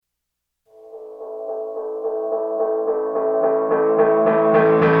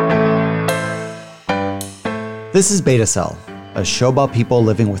This is Beta Cell, a show about people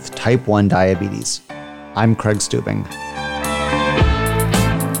living with type 1 diabetes. I'm Craig Stubing.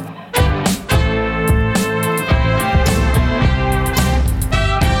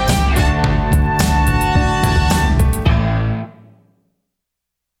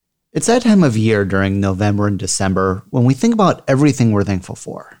 It's that time of year during November and December when we think about everything we're thankful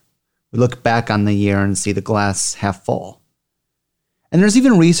for. We look back on the year and see the glass half full. And there's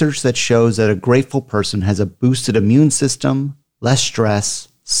even research that shows that a grateful person has a boosted immune system, less stress,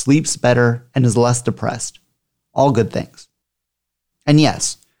 sleeps better, and is less depressed. All good things. And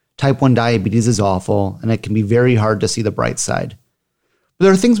yes, type 1 diabetes is awful, and it can be very hard to see the bright side. But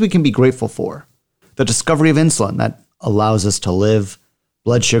there are things we can be grateful for. The discovery of insulin that allows us to live,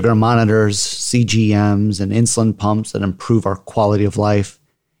 blood sugar monitors, CGMs, and insulin pumps that improve our quality of life,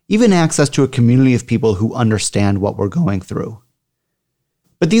 even access to a community of people who understand what we're going through.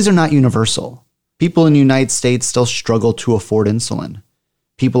 But these are not universal. People in the United States still struggle to afford insulin.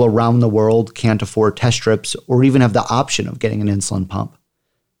 People around the world can't afford test strips or even have the option of getting an insulin pump.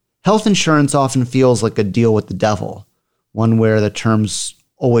 Health insurance often feels like a deal with the devil, one where the terms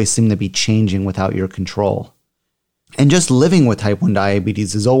always seem to be changing without your control. And just living with type 1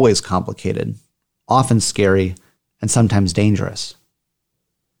 diabetes is always complicated, often scary, and sometimes dangerous.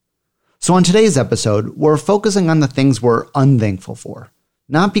 So on today's episode, we're focusing on the things we're unthankful for.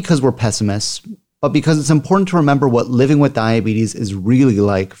 Not because we're pessimists, but because it's important to remember what living with diabetes is really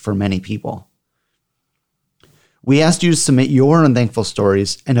like for many people. We asked you to submit your unthankful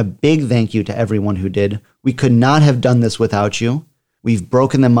stories, and a big thank you to everyone who did. We could not have done this without you. We've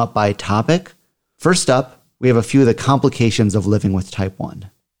broken them up by topic. First up, we have a few of the complications of living with type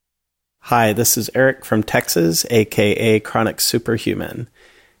 1. Hi, this is Eric from Texas, aka Chronic Superhuman.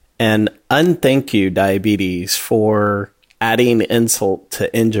 And unthank you, diabetes, for adding insult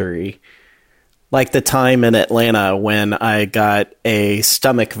to injury. Like the time in Atlanta when I got a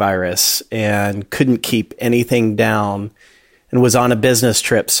stomach virus and couldn't keep anything down and was on a business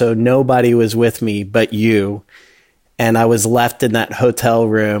trip, so nobody was with me but you. And I was left in that hotel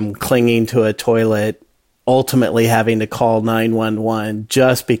room clinging to a toilet, ultimately having to call 911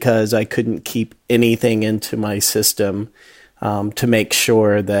 just because I couldn't keep anything into my system to make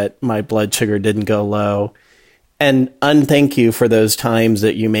sure that my blood sugar didn't go low. And unthank you for those times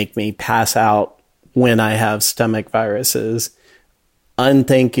that you make me pass out when I have stomach viruses.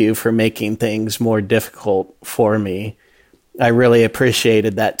 Unthank you for making things more difficult for me. I really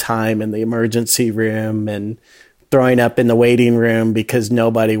appreciated that time in the emergency room and throwing up in the waiting room because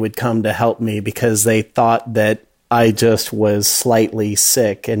nobody would come to help me because they thought that I just was slightly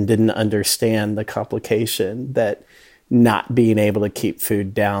sick and didn't understand the complication that not being able to keep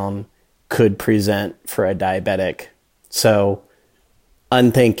food down could present for a diabetic. So,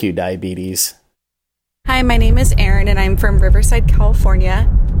 unthank you, diabetes. Hi, my name is Erin, and I'm from Riverside, California.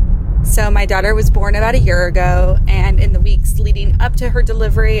 So my daughter was born about a year ago, and in the weeks leading up to her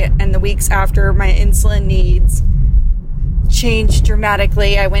delivery and the weeks after, my insulin needs changed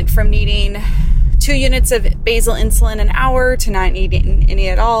dramatically. I went from needing 2 units of basal insulin an hour to not needing any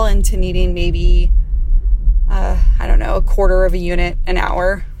at all, and to needing maybe, a quarter of a unit an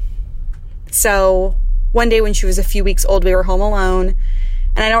hour. So one day when she was a few weeks old, we were home alone,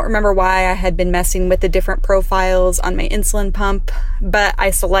 and I don't remember why I had been messing with the different profiles on my insulin pump, but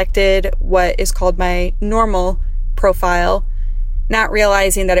I selected what is called my normal profile, not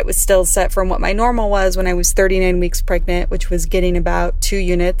realizing that it was still set from what my normal was when I was 39 weeks pregnant, which was getting about 2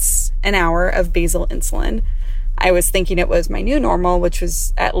 units an hour of basal insulin. I was thinking it was my new normal, which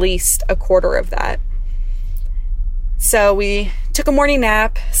was at least a quarter of that. So we took a morning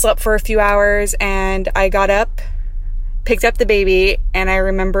nap, slept for a few hours, and I got up, picked up the baby, and I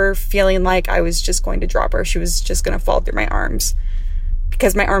remember feeling like I was just going to drop her. She was just going to fall through my arms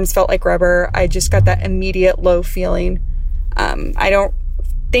because my arms felt like rubber. I just got that immediate low feeling. I don't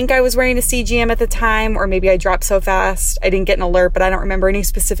think I was wearing a CGM at the time, or maybe I dropped so fast I didn't get an alert, but I don't remember any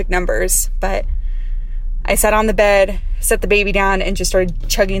specific numbers. But I sat on the bed, set the baby down, and just started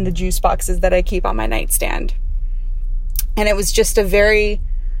chugging the juice boxes that I keep on my nightstand. And it was just a very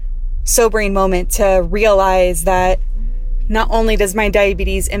sobering moment to realize that not only does my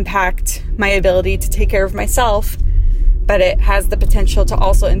diabetes impact my ability to take care of myself, but it has the potential to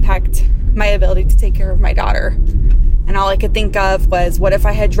also impact my ability to take care of my daughter. And all I could think of was, what if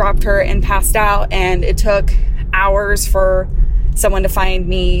I had dropped her and passed out and it took hours for someone to find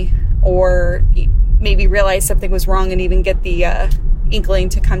me, or maybe realize something was wrong and even get the inkling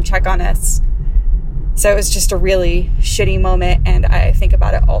to come check on us. So it was just a really shitty moment, and I think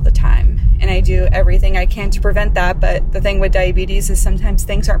about it all the time. And I do everything I can to prevent that, but the thing with diabetes is sometimes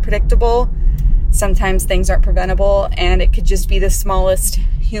things aren't predictable. Sometimes things aren't preventable, and it could just be the smallest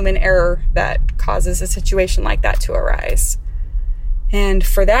human error that causes a situation like that to arise. And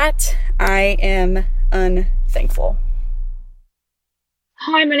for that, I am unthankful.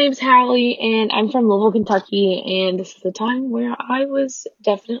 Hi, my name's Hallie, and I'm from Louisville, Kentucky, and this is the time where I was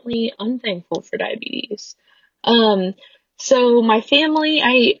definitely unthankful for diabetes. So my family,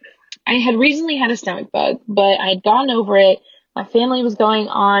 I had recently had a stomach bug, but I had gone over it. My family was going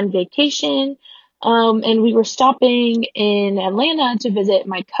on vacation, and we were stopping in Atlanta to visit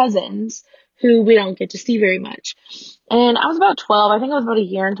my cousins, who we don't get to see very much. And I was about 12. I think I was about a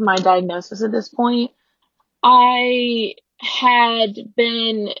year into my diagnosis at this point. I had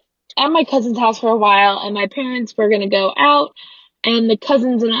been at my cousin's house for a while, and my parents were going to go out, and the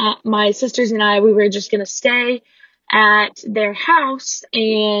cousins and my sisters and I, we were just going to stay at their house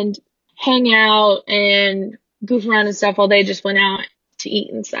and hang out and goof around and stuff while they just went out to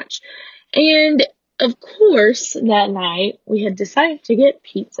eat and such. And of course, that night we had decided to get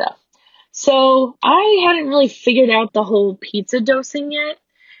pizza. So I hadn't really figured out the whole pizza dosing yet.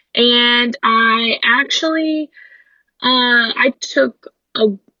 And I actually, I took a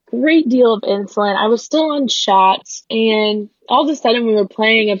great deal of insulin. I was still on shots, and all of a sudden we were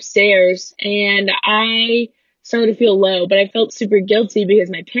playing upstairs, and I started to feel low, but I felt super guilty because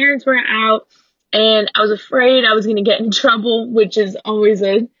my parents were out, and I was afraid I was going to get in trouble, which is always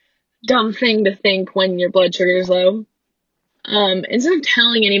a dumb thing to think when your blood sugar is low. Instead of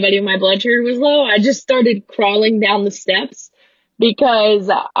telling anybody my blood sugar was low, I just started crawling down the steps because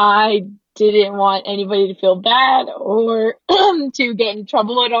I didn't want anybody to feel bad or to get in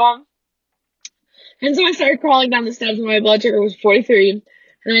trouble at all. And so I started crawling down the steps when my blood sugar was 43,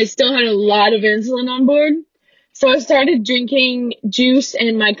 and I still had a lot of insulin on board. So I started drinking juice,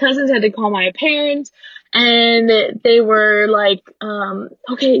 and my cousins had to call my parents, and they were like,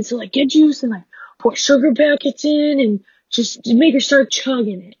 okay, so like get juice and like pour sugar packets in and just make her start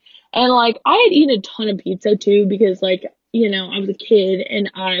chugging it. And like I had eaten a ton of pizza too because like, you know, I was a kid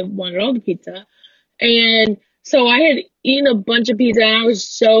and I wanted all the pizza. And so I had eaten a bunch of pizza and I was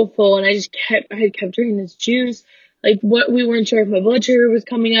so full, and I had kept drinking this juice. Like we weren't sure if my blood sugar was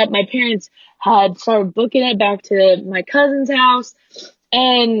coming up. My parents had started booking it back to my cousin's house.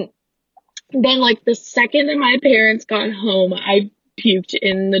 And then like the second that my parents got home, I puked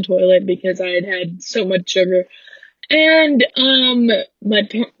in the toilet because I had had so much sugar. And my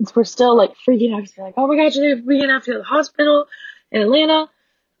parents were still like freaking out. They're like, oh my gosh, we're going to have to go to the hospital in Atlanta.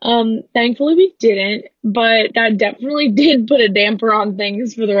 Thankfully we didn't, but that definitely did put a damper on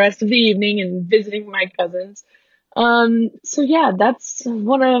things for the rest of the evening and visiting my cousins. So yeah, that's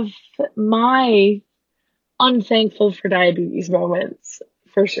one of my unthankful for diabetes moments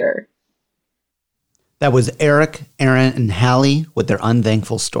for sure. That was Eric, Aaron, and Hallie with their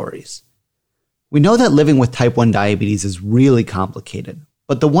unthankful stories. We know that living with type 1 diabetes is really complicated,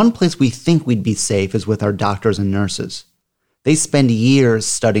 but the one place we think we'd be safe is with our doctors and nurses. They spend years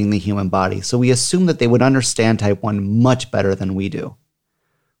studying the human body, so we assume that they would understand type 1 much better than we do.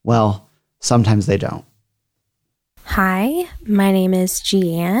 Well, sometimes they don't. Hi, my name is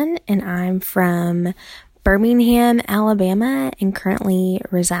Jeanne, and I'm from Birmingham, Alabama, and currently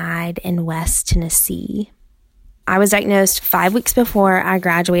reside in West Tennessee. I was diagnosed 5 weeks before I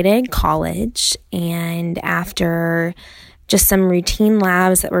graduated college, and after just some routine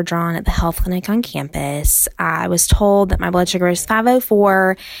labs that were drawn at the health clinic on campus, I was told that my blood sugar was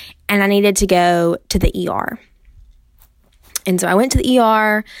 504 and I needed to go to the ER. And so I went to the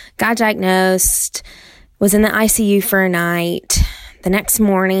ER, got diagnosed, was in the ICU for a night. The next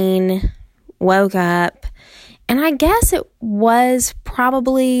morning, woke up, and I guess it was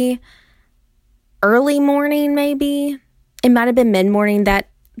probably early morning, maybe. It might have been mid-morning.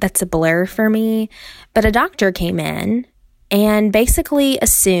 That's a blur for me. But a doctor came in and basically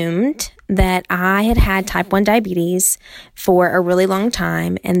assumed that I had had type 1 diabetes for a really long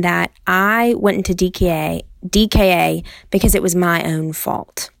time and that I went into DKA because it was my own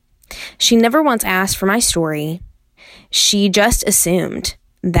fault. She never once asked for my story. She just assumed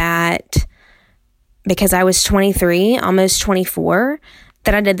that because I was 23, almost 24,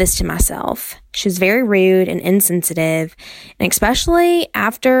 that I did this to myself. She was very rude and insensitive, and especially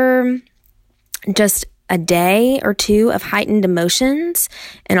after just a day or two of heightened emotions,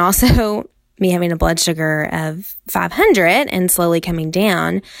 and also me having a blood sugar of 500 and slowly coming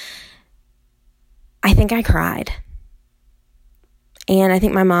down, I think I cried. And I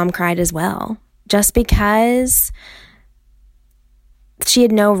think my mom cried as well, just because she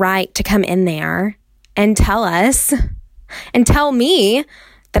had no right to come in there and tell us and tell me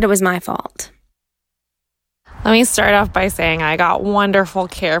that it was my fault. Let me start off by saying I got wonderful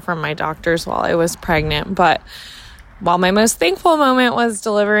care from my doctors while I was pregnant, but while my most thankful moment was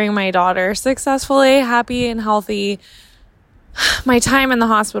delivering my daughter successfully, happy and healthy, my time in the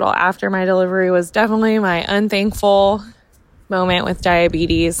hospital after my delivery was definitely my unthankful moment with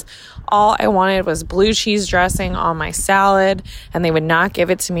diabetes. All I wanted was blue cheese dressing on my salad, and they would not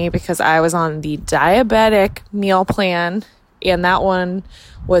give it to me because I was on the diabetic meal plan, and that one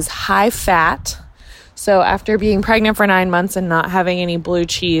was high fat. So after being pregnant for 9 months and not having any blue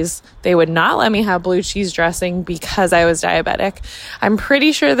cheese, they would not let me have blue cheese dressing because I was diabetic. I'm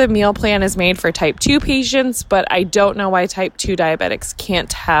pretty sure the meal plan is made for type 2 patients, but I don't know why type 2 diabetics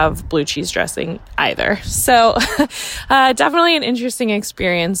can't have blue cheese dressing either. So definitely an interesting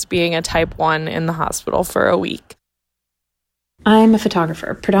experience being a type 1 in the hospital for a week. I'm a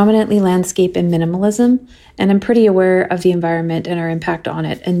photographer, predominantly landscape and minimalism, and I'm pretty aware of the environment and our impact on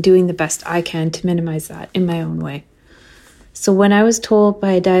it and doing the best I can to minimize that in my own way. So when I was told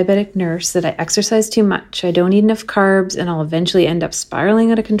by a diabetic nurse that I exercise too much, I don't eat enough carbs, and I'll eventually end up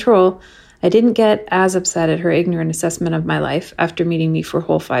spiraling out of control, I didn't get as upset at her ignorant assessment of my life after meeting me for a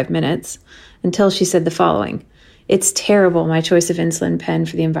whole 5 minutes until she said the following: "It's terrible, my choice of insulin pen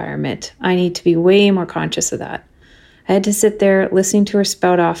for the environment. I need to be way more conscious of that." I had to sit there listening to her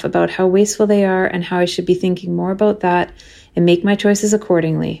spout off about how wasteful they are and how I should be thinking more about that and make my choices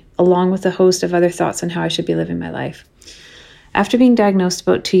accordingly, along with a host of other thoughts on how I should be living my life. After being diagnosed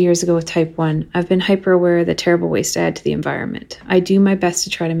about 2 years ago with type 1, I've been hyper aware of the terrible waste I add to the environment. I do my best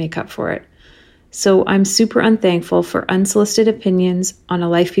to try to make up for it. So I'm super unthankful for unsolicited opinions on a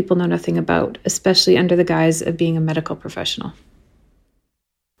life people know nothing about, especially under the guise of being a medical professional.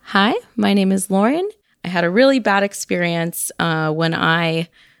 Hi, my name is Lauren. I had a really bad experience when I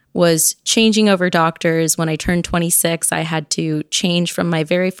was changing over doctors. When I turned 26, I had to change from my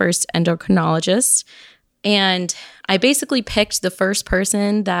very first endocrinologist. And I basically picked the first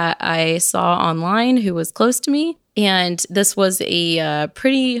person that I saw online who was close to me. And this was a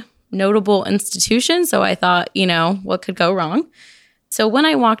pretty notable institution. So I thought, what could go wrong? So when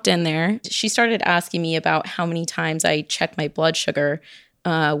I walked in there, she started asking me about how many times I check my blood sugar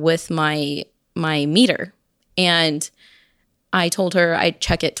with my meter. And I told her I'd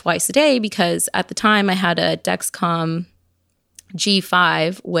check it twice a day because at the time I had a Dexcom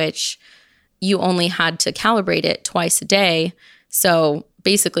G5, which you only had to calibrate it twice a day. So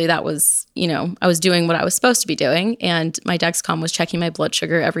basically that was, I was doing what I was supposed to be doing, and my Dexcom was checking my blood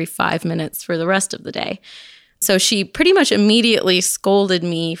sugar every 5 minutes for the rest of the day. So she pretty much immediately scolded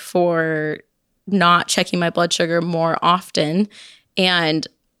me for not checking my blood sugar more often. And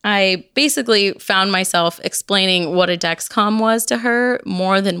I basically found myself explaining what a Dexcom was to her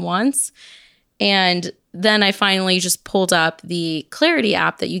more than once. And then I finally just pulled up the Clarity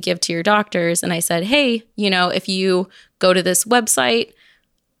app that you give to your doctors. And I said, hey, if you go to this website,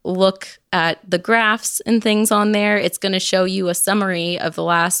 look at the graphs and things on there, it's going to show you a summary of the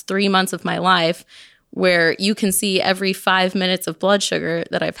last 3 months of my life where you can see every 5 minutes of blood sugar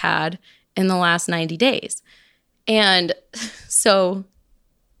that I've had in the last 90 days. And so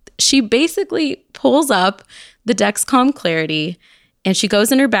she basically pulls up the Dexcom Clarity and she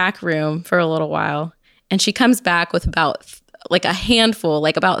goes in her back room for a little while, and she comes back with about a handful,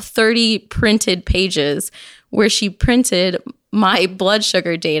 about 30 printed pages where she printed my blood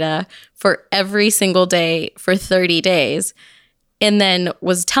sugar data for every single day for 30 days. And then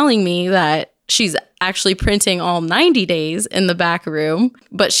was telling me that she's actually printing all 90 days in the back room,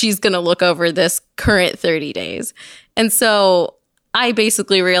 but she's going to look over this current 30 days. And so I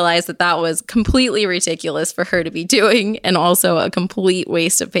basically realized that that was completely ridiculous for her to be doing, and also a complete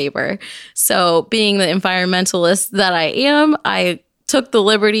waste of paper. So being the environmentalist that I am, I took the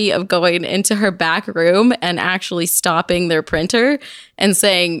liberty of going into her back room and actually stopping their printer and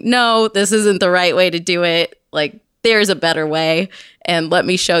saying, no, this isn't the right way to do it. There's a better way, and let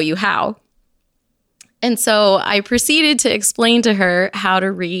me show you how. And so I proceeded to explain to her how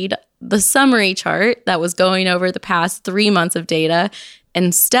to read the summary chart that was going over the past 3 months of data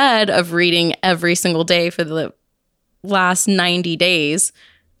instead of reading every single day for the last 90 days.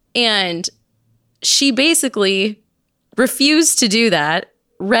 And she basically refused to do that,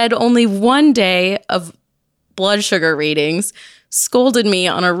 read only 1 day of blood sugar readings, scolded me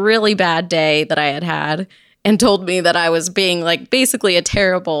on a really bad day that I had, and told me that I was being basically a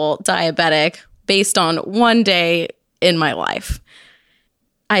terrible diabetic based on 1 day in my life.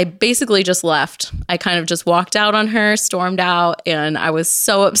 I basically just left. I kind of just walked out on her, stormed out, and I was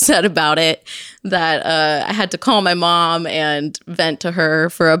so upset about it that I had to call my mom and vent to her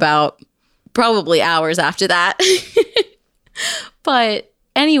for about probably hours after that. But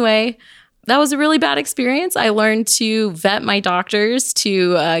anyway, that was a really bad experience. I learned to vet my doctors,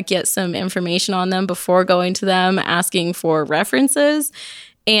 to get some information on them before going to them, asking for references.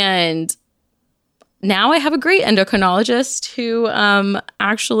 And now I have a great endocrinologist who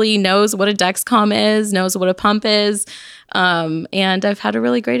actually knows what a Dexcom is, knows what a pump is. And I've had a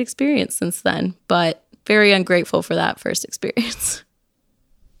really great experience since then, but very ungrateful for that first experience.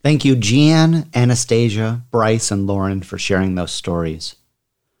 Thank you, Jeanne, Anastasia, Bryce, and Lauren for sharing those stories.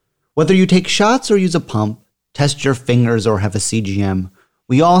 Whether you take shots or use a pump, test your fingers or have a CGM,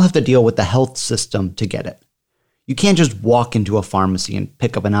 we all have to deal with the health system to get it. You can't just walk into a pharmacy and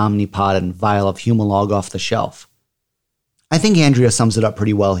pick up an Omnipod and vial of Humalog off the shelf. I think Andrea sums it up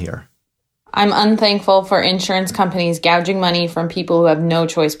pretty well here. I'm unthankful for insurance companies gouging money from people who have no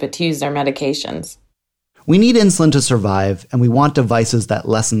choice but to use their medications. We need insulin to survive, and we want devices that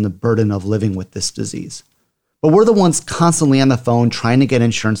lessen the burden of living with this disease. But we're the ones constantly on the phone trying to get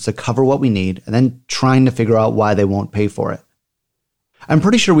insurance to cover what we need and then trying to figure out why they won't pay for it. I'm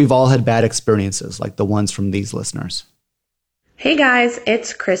pretty sure we've all had bad experiences like the ones from these listeners. Hey guys,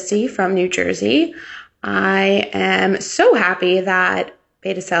 it's Christy from New Jersey. I am so happy that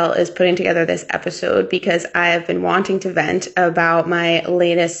Beta Cell is putting together this episode because I have been wanting to vent about my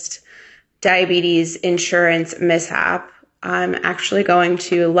latest diabetes insurance mishap. I'm actually going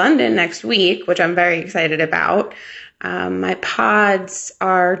to London next week, which I'm very excited about. My pods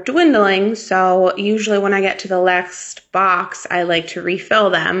are dwindling, so usually when I get to the last box, I like to refill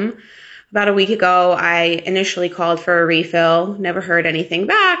them. About a week ago, I initially called for a refill, never heard anything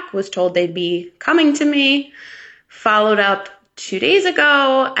back, was told they'd be coming to me, followed up 2 days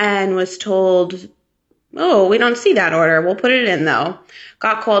ago and was told, oh, we don't see that order. We'll put it in though.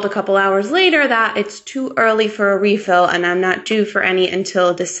 Got called a couple hours later that it's too early for a refill and I'm not due for any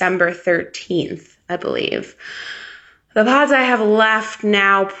until December 13th, I believe. The pods I have left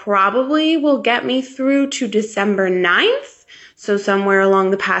now probably will get me through to December 9th. So somewhere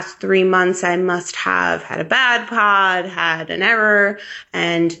along the past 3 months, I must have had a bad pod, had an error,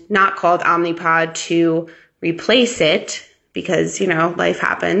 and not called Omnipod to replace it because, life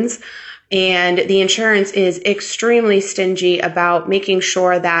happens. And the insurance is extremely stingy about making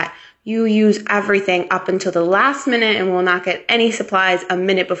sure that you use everything up until the last minute and will not get any supplies a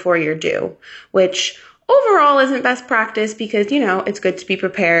minute before you're due, which overall isn't best practice because, it's good to be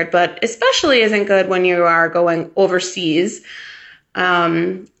prepared, but especially isn't good when you are going overseas.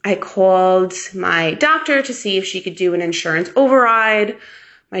 I called my doctor to see if she could do an insurance override.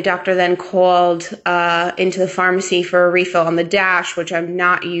 My doctor then called into the pharmacy for a refill on the Dash, which I'm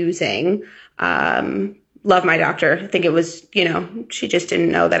not using. Love my doctor. I think it was, she just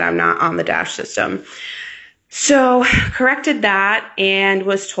didn't know that I'm not on the Dash system. So corrected that and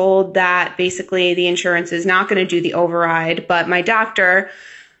was told that basically the insurance is not going to do the override. But my doctor,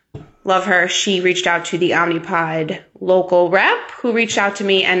 love her, she reached out to the Omnipod local rep who reached out to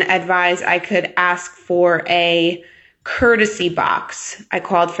me and advised I could ask for a courtesy box. I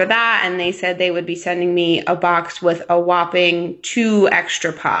called for that and they said they would be sending me a box with a whopping 2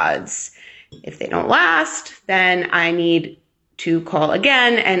 extra pods. If they don't last, then I need to call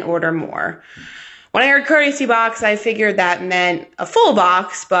again and order more. When I heard courtesy box, I figured that meant a full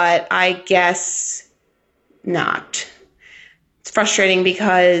box, but I guess not. It's frustrating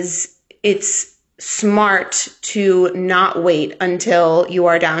because it's smart to not wait until you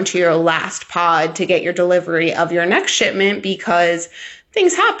are down to your last pod to get your delivery of your next shipment because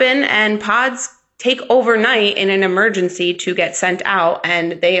things happen and pods take overnight in an emergency to get sent out,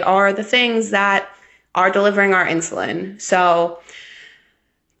 and they are the things that are delivering our insulin. So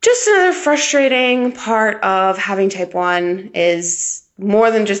just another frustrating part of having type 1 is more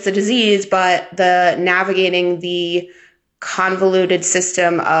than just the disease, but the navigating the convoluted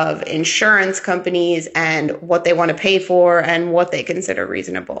system of insurance companies and what they want to pay for and what they consider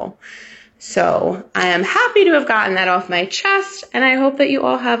reasonable. So I am happy to have gotten that off my chest, and I hope that you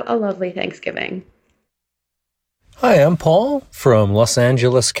all have a lovely Thanksgiving. Hi, I'm Paul from Los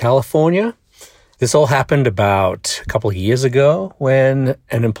Angeles, California. This all happened about a couple of years ago when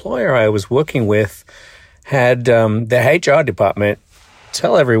an employer I was working with had their HR department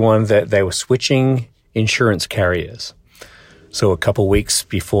tell everyone that they were switching insurance carriers. So a couple of weeks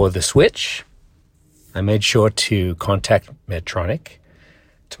before the switch, I made sure to contact Medtronic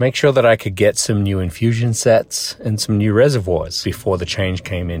to make sure that I could get some new infusion sets and some new reservoirs before the change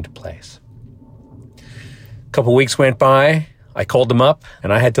came into place. A couple of weeks went by. I called them up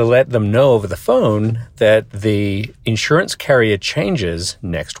and I had to let them know over the phone that the insurance carrier changes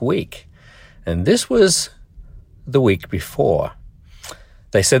next week. And this was the week before.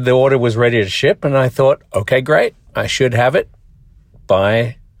 They said the order was ready to ship and I thought, okay, great. I should have it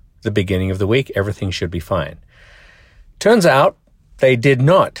by the beginning of the week. Everything should be fine. Turns out they did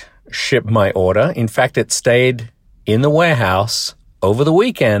not ship my order. In fact, it stayed in the warehouse over the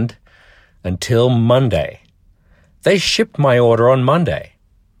weekend until Monday. They shipped my order on Monday.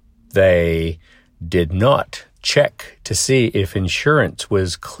 They did not check to see if insurance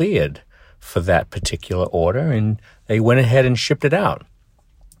was cleared for that particular order, and they went ahead and shipped it out.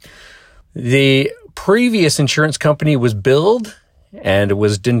 The previous insurance company was billed, and it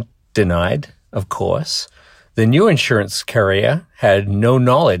was denied, of course. The new insurance carrier had no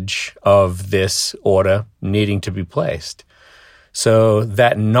knowledge of this order needing to be placed. So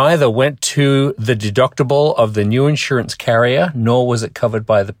that neither went to the deductible of the new insurance carrier, nor was it covered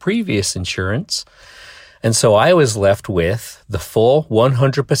by the previous insurance. And so I was left with the full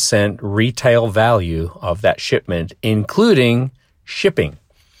 100% retail value of that shipment, including shipping.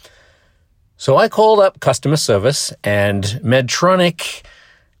 So I called up customer service, and Medtronic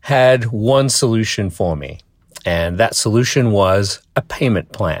had one solution for me. And that solution was a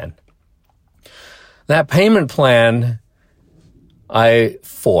payment plan. That payment plan, I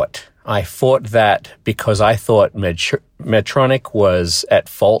fought. I fought that because I thought Medtronic was at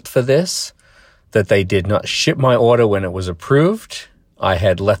fault for this, that they did not ship my order when it was approved. I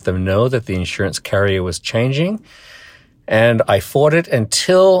had let them know that the insurance carrier was changing, and I fought it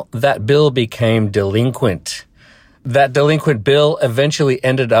until that bill became delinquent. That delinquent bill eventually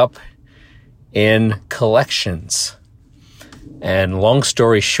ended up in collections. And long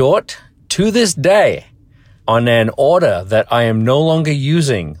story short, to this day, on an order that I am no longer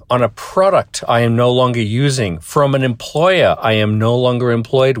using, on a product I am no longer using, from an employer I am no longer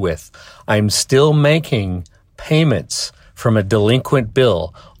employed with, I'm still making payments from a delinquent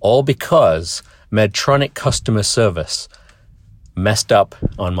bill, all because Medtronic customer service messed up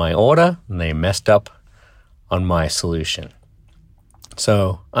on my order and they messed up on my solution.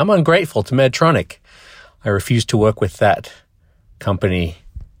 So I'm ungrateful to Medtronic. I refuse to work with that company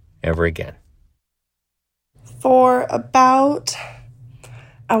ever again. For about,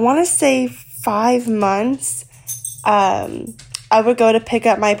 I want to say 5 months, I would go to pick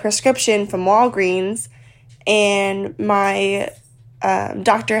up my prescription from Walgreens, and my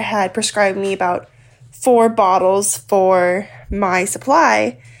doctor had prescribed me about 4 bottles for my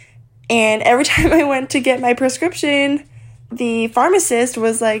supply. And every time I went to get my prescription, the pharmacist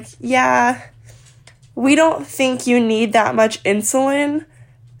was like, yeah, we don't think you need that much insulin,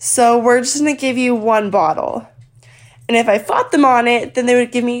 so we're just going to give you 1 bottle. And if I fought them on it, then they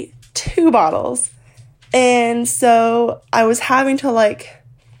would give me 2 bottles. And so I was having to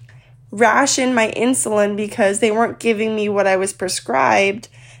ration my insulin because they weren't giving me what I was prescribed.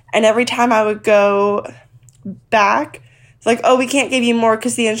 And every time I would go back, it's like, oh, we can't give you more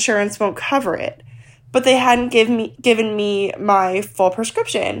because the insurance won't cover it. But they hadn't given me my full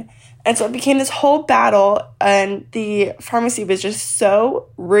prescription. And so it became this whole battle, and the pharmacy was just so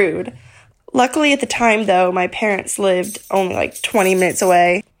rude. Luckily at the time, though, my parents lived only 20 minutes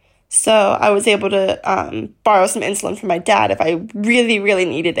away. So I was able to borrow some insulin from my dad if I really, really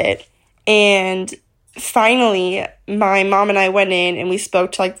needed it. And finally, my mom and I went in and we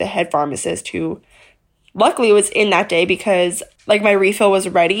spoke to the head pharmacist, who luckily was in that day because my refill was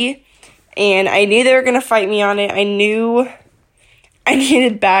ready. And I knew they were going to fight me on it. I knew I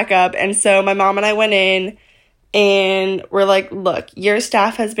needed backup. And so my mom and I went in and we're like, look, your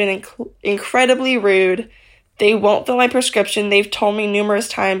staff has been incredibly rude. They won't fill my prescription. They've told me numerous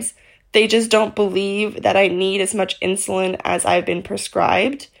times they just don't believe that I need as much insulin as I've been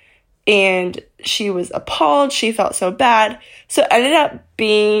prescribed. And she was appalled. She felt so bad. So it ended up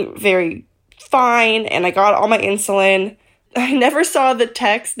being very fine, and I got all my insulin. I never saw the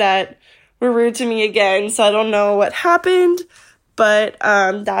texts that were rude to me again, so I don't know what happened. But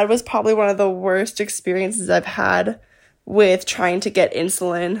that was probably one of the worst experiences I've had with trying to get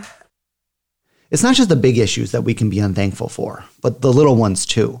insulin. It's not just the big issues that we can be unthankful for, but the little ones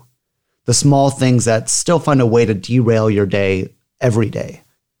too. The small things that still find a way to derail your day every day.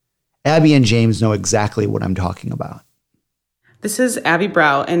 Abby and James know exactly what I'm talking about. This is Abby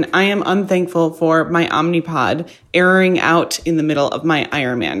Brow, and I am unthankful for my Omnipod erroring out in the middle of my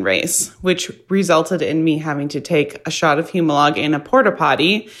Ironman race, which resulted in me having to take a shot of Humalog in a porta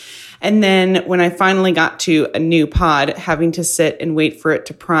potty. And then when I finally got to a new pod, having to sit and wait for it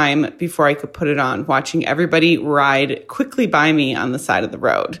to prime before I could put it on, watching everybody ride quickly by me on the side of the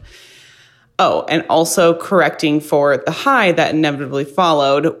road. Oh, and also correcting for the high that inevitably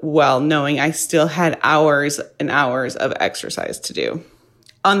followed while knowing I still had hours and hours of exercise to do.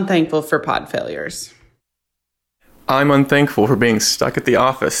 Unthankful for pod failures. I'm unthankful for being stuck at the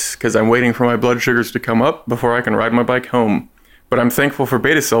office because I'm waiting for my blood sugars to come up before I can ride my bike home. But I'm thankful for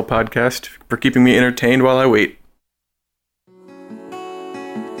Beta Cell Podcast for keeping me entertained while I wait.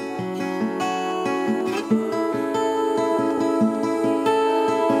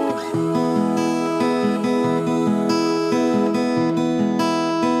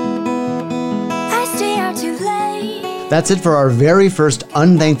 That's it for our very first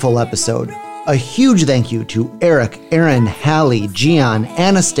Unthankful episode. A huge thank you to Eric, Aaron, Hallie, Gian,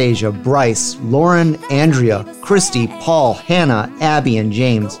 Anastasia, Bryce, Lauren, Andrea, Christy, Paul, Hannah, Abby, and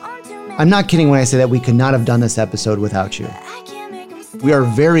James. I'm not kidding when I say that we could not have done this episode without you. We are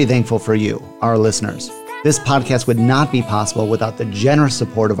very thankful for you, our listeners. This podcast would not be possible without the generous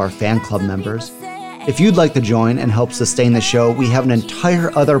support of our fan club members. If you'd like to join and help sustain the show, we have an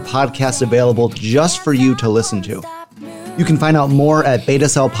entire other podcast available just for you to listen to. You can find out more at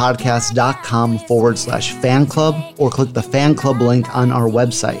betacellpodcast.com/fan club or click the fan club link on our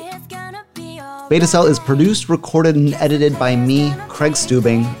website. Beta Cell is produced, recorded, and edited by me, Craig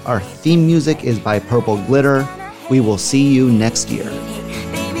Stubing. Our theme music is by Purple Glitter. We will see you next year.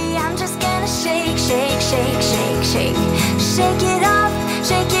 Baby, I'm just gonna shake, shake, shake, shake, shake. Shake it off,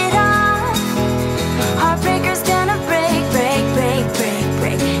 shake it off. Heartbreaker's gonna break, break, break, break,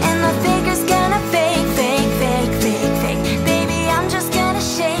 break. And the faker's gonna fake, fake, fake, fake, fake. Baby, I'm just gonna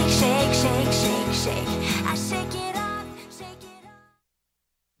shake, shake, shake, shake, shake. I shake it off, shake it off.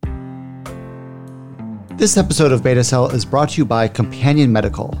 This episode of Beta Cell is brought to you by Companion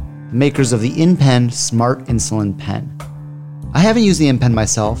Medical, makers of the InPen Smart Insulin Pen. I haven't used the InPen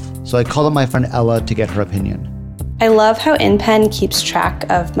myself, so I called up my friend Ella to get her opinion. I love how InPen keeps track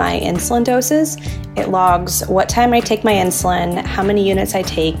of my insulin doses. It logs what time I take my insulin, how many units I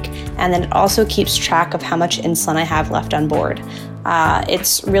take, and then it also keeps track of how much insulin I have left on board.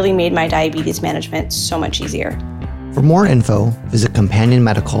 It's really made my diabetes management so much easier. For more info, visit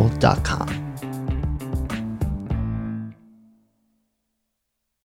companionmedical.com.